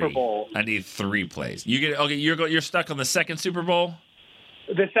Super Bowl. I need 3 plays. You're stuck on the second Super Bowl?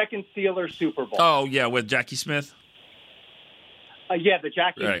 The second Steelers Super Bowl. Oh, yeah, with Jackie Smith? The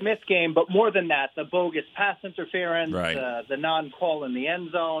Jackie Smith game, but more than that, the bogus pass interference, right. The non-call in the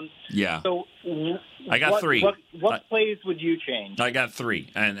end zone. Yeah. So I got 3. What plays would you change? I got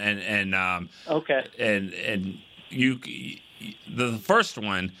 3. Okay. And the first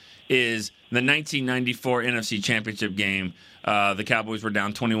one is the 1994 NFC Championship game. The Cowboys were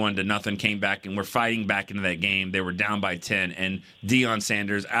down 21-0, came back, and were fighting back into that game. They were down by 10, and Deion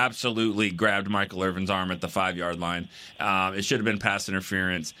Sanders absolutely grabbed Michael Irvin's arm at the 5-yard line. It should have been pass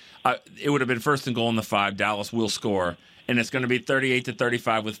interference. It would have been 1st and goal in the 5. Dallas will score, and it's going to be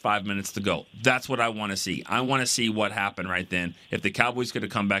 38-35 with 5 minutes to go. That's what I want to see. I want to see what happened right then. If the Cowboys could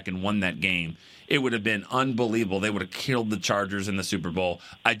have come back and won that game, it would have been unbelievable. They would have killed the Chargers in the Super Bowl.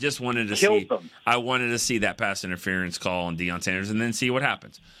 I just wanted to see that pass interference call on Deion Sanders, and then see what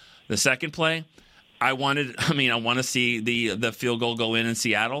happens. The second play, I want to see the field goal go in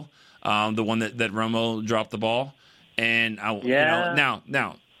Seattle, the one that Romo dropped the ball, and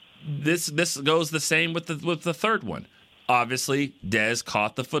now this goes the same with the third one. Obviously, Dez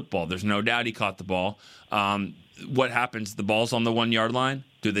caught the football. There's no doubt he caught the ball. What happens? The ball's on the 1-yard line.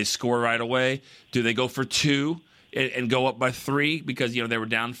 Do they score right away? Do they go for 2 and go up by 3 because they were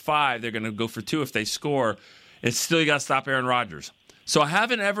down 5? They're going to go for 2 if they score. It's still, you got to stop Aaron Rodgers. So I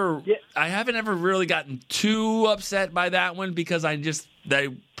haven't ever really gotten too upset by that one, because they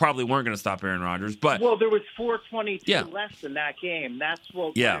probably weren't going to stop Aaron Rodgers. But there was 4:22 left in that game. That's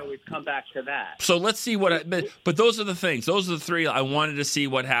what I always come back to that. So let's see but those are the things. Those are the 3 I wanted to see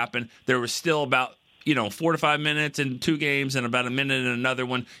what happened. There was still about 4 to 5 minutes in 2 games and about a minute in another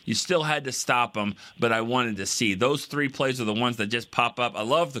one. You still had to stop them, but I wanted to see. Those 3 plays are the ones that just pop up. I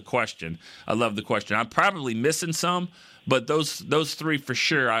love the question. I'm probably missing some, but those 3 for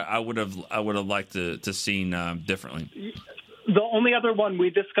sure I would have liked to seen differently. The only other one we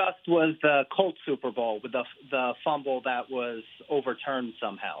discussed was the Colts Super Bowl with the fumble that was overturned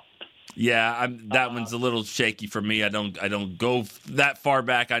somehow. Yeah, that one's a little shaky for me. I don't go that far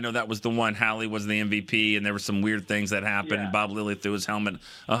back. I know that was the one. Hallie was the MVP, and there were some weird things that happened. Yeah. Bob Lilly threw his helmet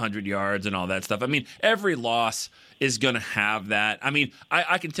 100 yards and all that stuff. I mean, every loss is going to have that. I mean,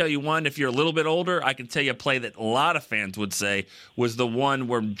 I can tell you one, if you're a little bit older, I can tell you a play that a lot of fans would say was the one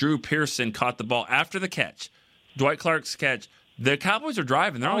where Drew Pearson caught the ball after the catch, Dwight Clark's catch. The Cowboys are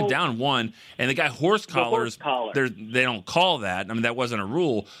driving. They're only down 1, and the guy horse collars. They don't call that. I mean, that wasn't a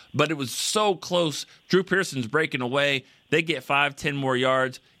rule, but it was so close. Drew Pearson's breaking away. They get 5-10 more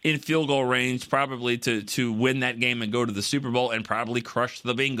yards in field goal range, probably to win that game and go to the Super Bowl and probably crush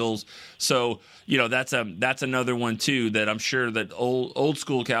the Bengals. So that's another one too that I'm sure that old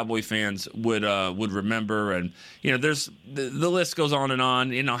school Cowboy fans would remember. And there's the list goes on and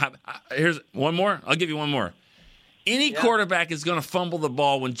on. Here's one more. I'll give you one more. Any quarterback is going to fumble the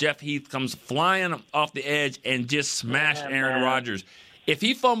ball when Jeff Heath comes flying off the edge and just smash Aaron Rodgers. If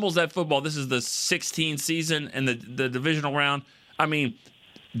he fumbles that football, this is the 16th season and the divisional round. I mean,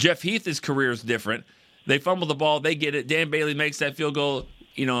 Jeff Heath's career is different. They fumble the ball, they get it. Dan Bailey makes that field goal.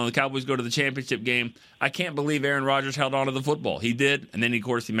 The Cowboys go to the championship game. I can't believe Aaron Rodgers held on to the football. He did, and then, of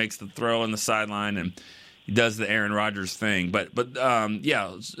course, he makes the throw on the sideline, and he does the Aaron Rodgers thing. But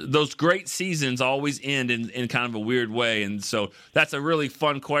those great seasons always end in kind of a weird way. And so that's a really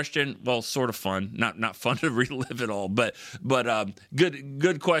fun question. Well, sort of fun. Not fun to relive it all, but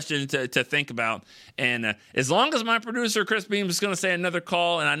good question to think about. And as long as my producer, Chris Beam, is going to say another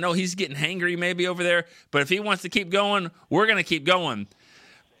call, and I know he's getting hangry maybe over there, but if he wants to keep going, we're going to keep going.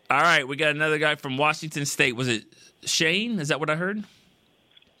 All right, we got another guy from Washington State. Was it Shane? Is that what I heard?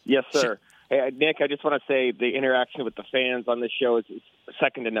 Yes, sir. Hey, Nick, I just want to say the interaction with the fans on this show is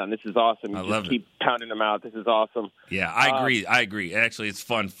second to none. This is awesome. You just keep pounding them out. This is awesome. Yeah, I agree. Actually, it's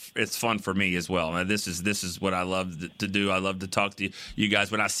fun. It's fun for me as well. This is what I love to do. I love to talk to you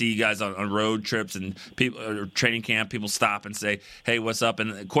guys. When I see you guys on road trips and people or training camp, people stop and say, "Hey, what's up?"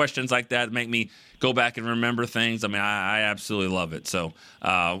 And questions like that make me go back and remember things. I mean, I absolutely love it. So,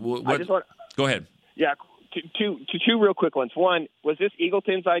 go ahead. Yeah. Two real quick ones. One, was this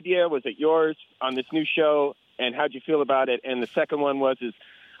Eagleton's idea? Was it yours on this new show? And how'd you feel about it? And the second one is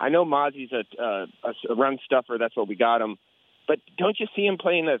I know Mozzie's a run stuffer. That's what we got him. But don't you see him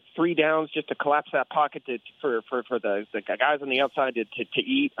playing the 3 downs just to collapse that pocket for the guys on the outside to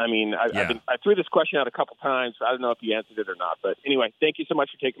eat? I mean, I threw this question out a couple times. I don't know if you answered it or not. But anyway, thank you so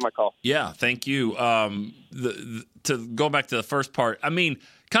much for taking my call. Yeah, thank you. To go back to the first part, I mean,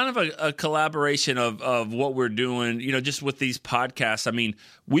 kind of a collaboration of what we're doing, just with these podcasts. I mean,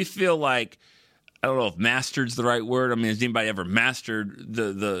 we feel like, I don't know if mastered's the right word. I mean, has anybody ever mastered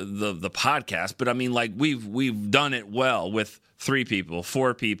the podcast? But I mean, like we've done it well with 3 people,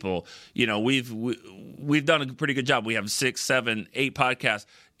 4 people. We've done a pretty good job. We have 6, 7, 8 podcasts,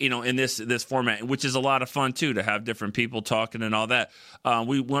 in this format, which is a lot of fun too, to have different people talking and all that.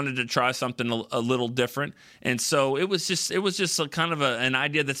 We wanted to try something a little different, and so it was just a kind of an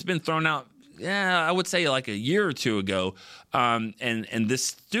idea that's been thrown out. Yeah, I would say like a year or 2 ago, and this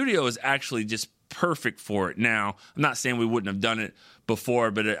studio is actually just perfect for it now. I'm not saying we wouldn't have done it before,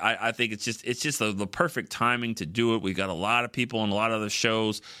 but I think it's just the perfect timing to do it. We got a lot of people on a lot of other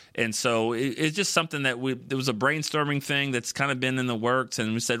shows, and so it's just something that it was a brainstorming thing that's kind of been in the works,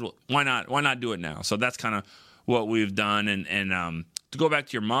 and we said, well, why not do it now? So that's kind of what we've done. And to go back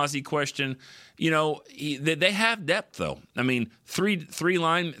to your Mozzie question, they have depth though. I mean, three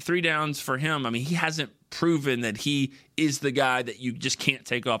downs for him. I mean, he hasn't proven that he is the guy that you just can't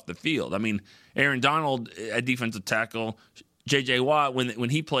take off the field. I mean, Aaron Donald at defensive tackle, J.J. Watt when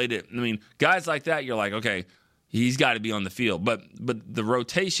he played it. I mean, guys like that, you're like, okay, he's got to be on the field. But the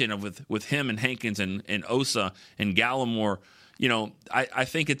rotation with him and Hankins and Osa and Gallimore, I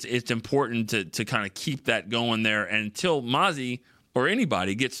think it's important to kind of keep that going there until Mozzie or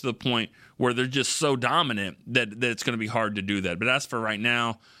anybody gets to the point where they're just so dominant that it's going to be hard to do that. But as for right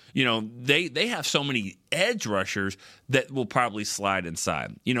now, they have so many edge rushers that will probably slide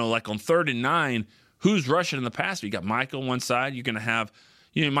inside. Like on 3rd and 9, who's rushing in the pass? You got Michael on one side. You're going to have,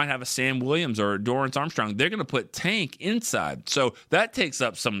 you might have a Sam Williams or a Dorrance Armstrong. They're going to put Tank inside. So that takes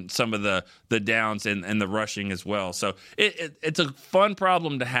up some of the downs and the rushing as well. So it's a fun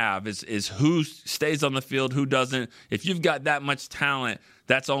problem to have is who stays on the field, who doesn't. If you've got that much talent,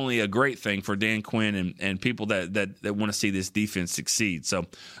 that's only a great thing for Dan Quinn and people that want to see this defense succeed. So,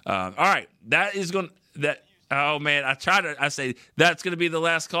 all right, that is going that. Oh man, I say that's going to be the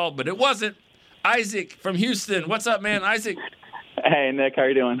last call, but it wasn't. Isaac from Houston, what's up, man? Isaac. Hey Nick, how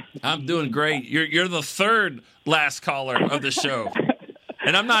you doing? I'm doing great. You're the 3rd last caller of the show,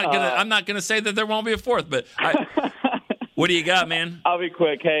 and I'm not gonna say that there won't be a 4th, but what do you got, man? I'll be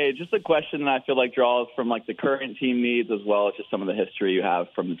quick. Hey, just a question that I feel like draws from like the current team needs as well as just some of the history you have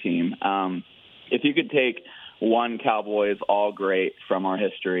from the team. If you could take one Cowboys all great from our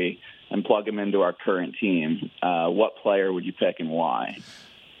history and plug him into our current team, what player would you pick and why?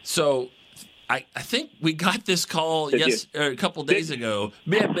 So I think we got this call a couple days ago,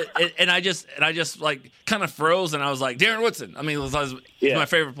 and I just like kind of froze, and I was like, Darren Woodson. I mean, he's my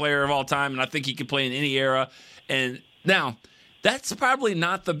favorite player of all time, and I think he could play in any era. And now that's probably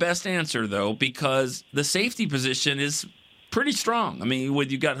not the best answer though, because the safety position is pretty strong. I mean,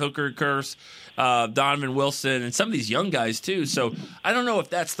 you got Hooker, Curse, Donovan Wilson, and some of these young guys too. So I don't know if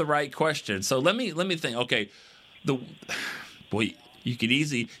that's the right question. So let me think. Okay, You could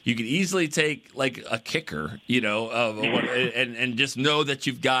easily take like a kicker, and just know that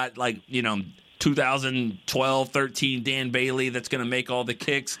you've got 2012, 13 Dan Bailey that's going to make all the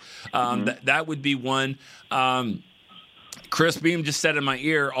kicks. That would be one. Chris Beam just said in my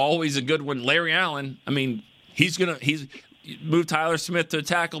ear, always a good one. Larry Allen. I mean, he's moved Tyler Smith to a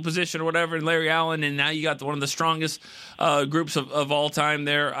tackle position or whatever, and Larry Allen, and now you got one of the strongest groups of all time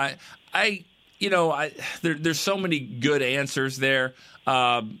there. There's so many good answers there.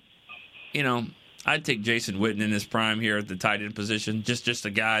 I'd take Jason Witten in his prime here at the tight end position. Just a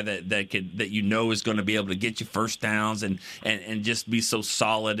guy that is going to be able to get you first downs and just be so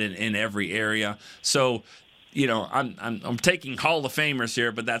solid in every area. So, I'm taking Hall of Famers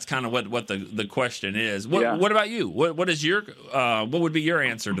here, but that's kind of what the question is. What about you? What is your what would be your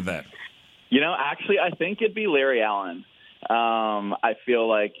answer to that? Actually, I think it'd be Larry Allen. I feel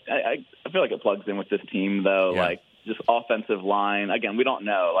like it plugs in with this team, though. Yeah. Like just offensive line. Again, we don't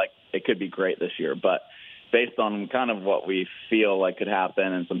know. Like it could be great this year, but based on kind of what we feel like could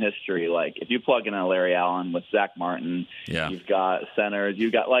happen and some history, like if you plug in a Larry Allen with Zach Martin, you've got centers,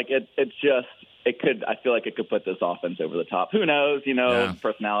 you've got like I feel like it could put this offense over the top. Who knows,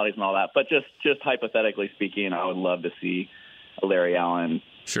 personalities and all that. But just hypothetically speaking, I would love to see a Larry Allen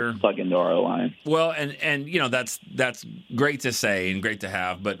plug into our O-line. Well, and that's great to say and great to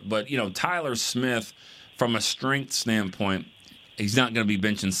have. But Tyler Smith, from a strength standpoint, he's not going to be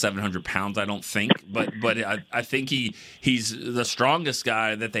benching 700 pounds, I don't think. But I think he's the strongest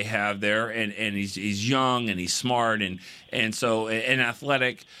guy that they have there, and he's young and he's smart and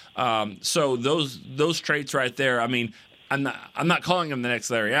athletic. So those traits right there. I mean, I'm not calling him the next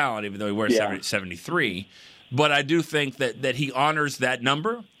Larry Allen, even though he wears 73. But I do think that he honors that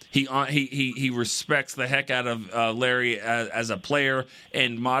number. He respects the heck out of Larry as a player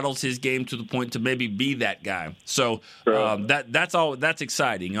and models his game to the point to maybe be that guy. So that's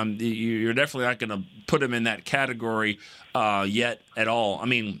exciting. You're definitely not going to put him in that category yet at all. I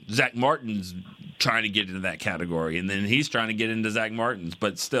mean, Zach Martin's trying to get into that category, and then he's trying to get into Zach Martin's.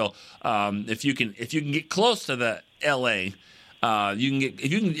 But still, if you can get close to the LA. If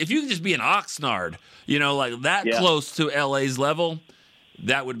you can just be an Oxnard, like that close to LA's level,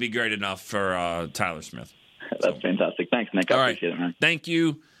 that would be great enough for Tyler Smith. That's fantastic. Thanks, Nick. I appreciate it, man. Thank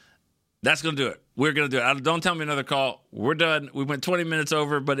you. That's going to do it. We're going to do it. Don't tell me another call. We're done. We went 20 minutes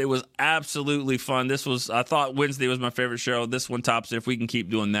over, but it was absolutely fun. I thought Wednesday was my favorite show. This one tops it. If we can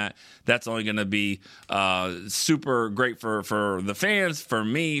keep doing that, that's only going to be super great for the fans, for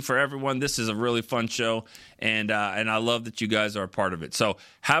me, for everyone. This is a really fun show, and I love that you guys are a part of it. So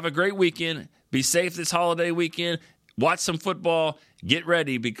have a great weekend. Be safe this holiday weekend. Watch some football. Get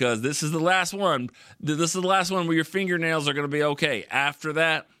ready, because this is the last one. This is the last one where your fingernails are going to be okay. After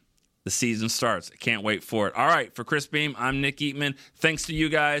that, the season starts. I can't wait for it. All right, for Chris Beam, I'm Nick Eatman. Thanks to you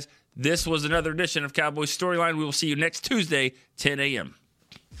guys. This was another edition of Cowboys Storyline. We will see you next Tuesday, 10 a.m.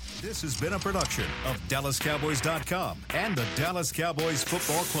 This has been a production of DallasCowboys.com and the Dallas Cowboys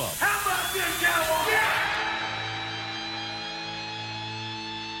Football Club. How about this, Cowboys? Yeah!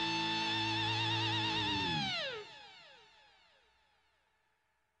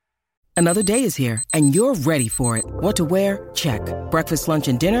 Another day is here, and you're ready for it. What to wear? Check. Breakfast, lunch,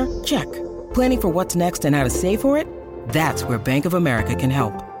 and dinner? Check. Planning for what's next and how to save for it? That's where Bank of America can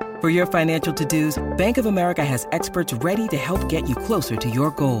help. For your financial to-dos, Bank of America has experts ready to help get you closer to your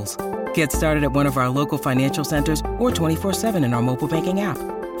goals. Get started at one of our local financial centers or 24/7 in our mobile banking app.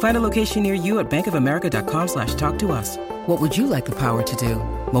 Find a location near you at bankofamerica.com/talktous. What would you like the power to do?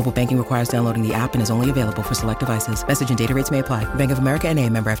 Mobile banking requires downloading the app and is only available for select devices. Message and data rates may apply. Bank of America NA,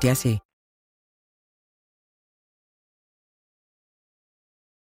 member FDIC.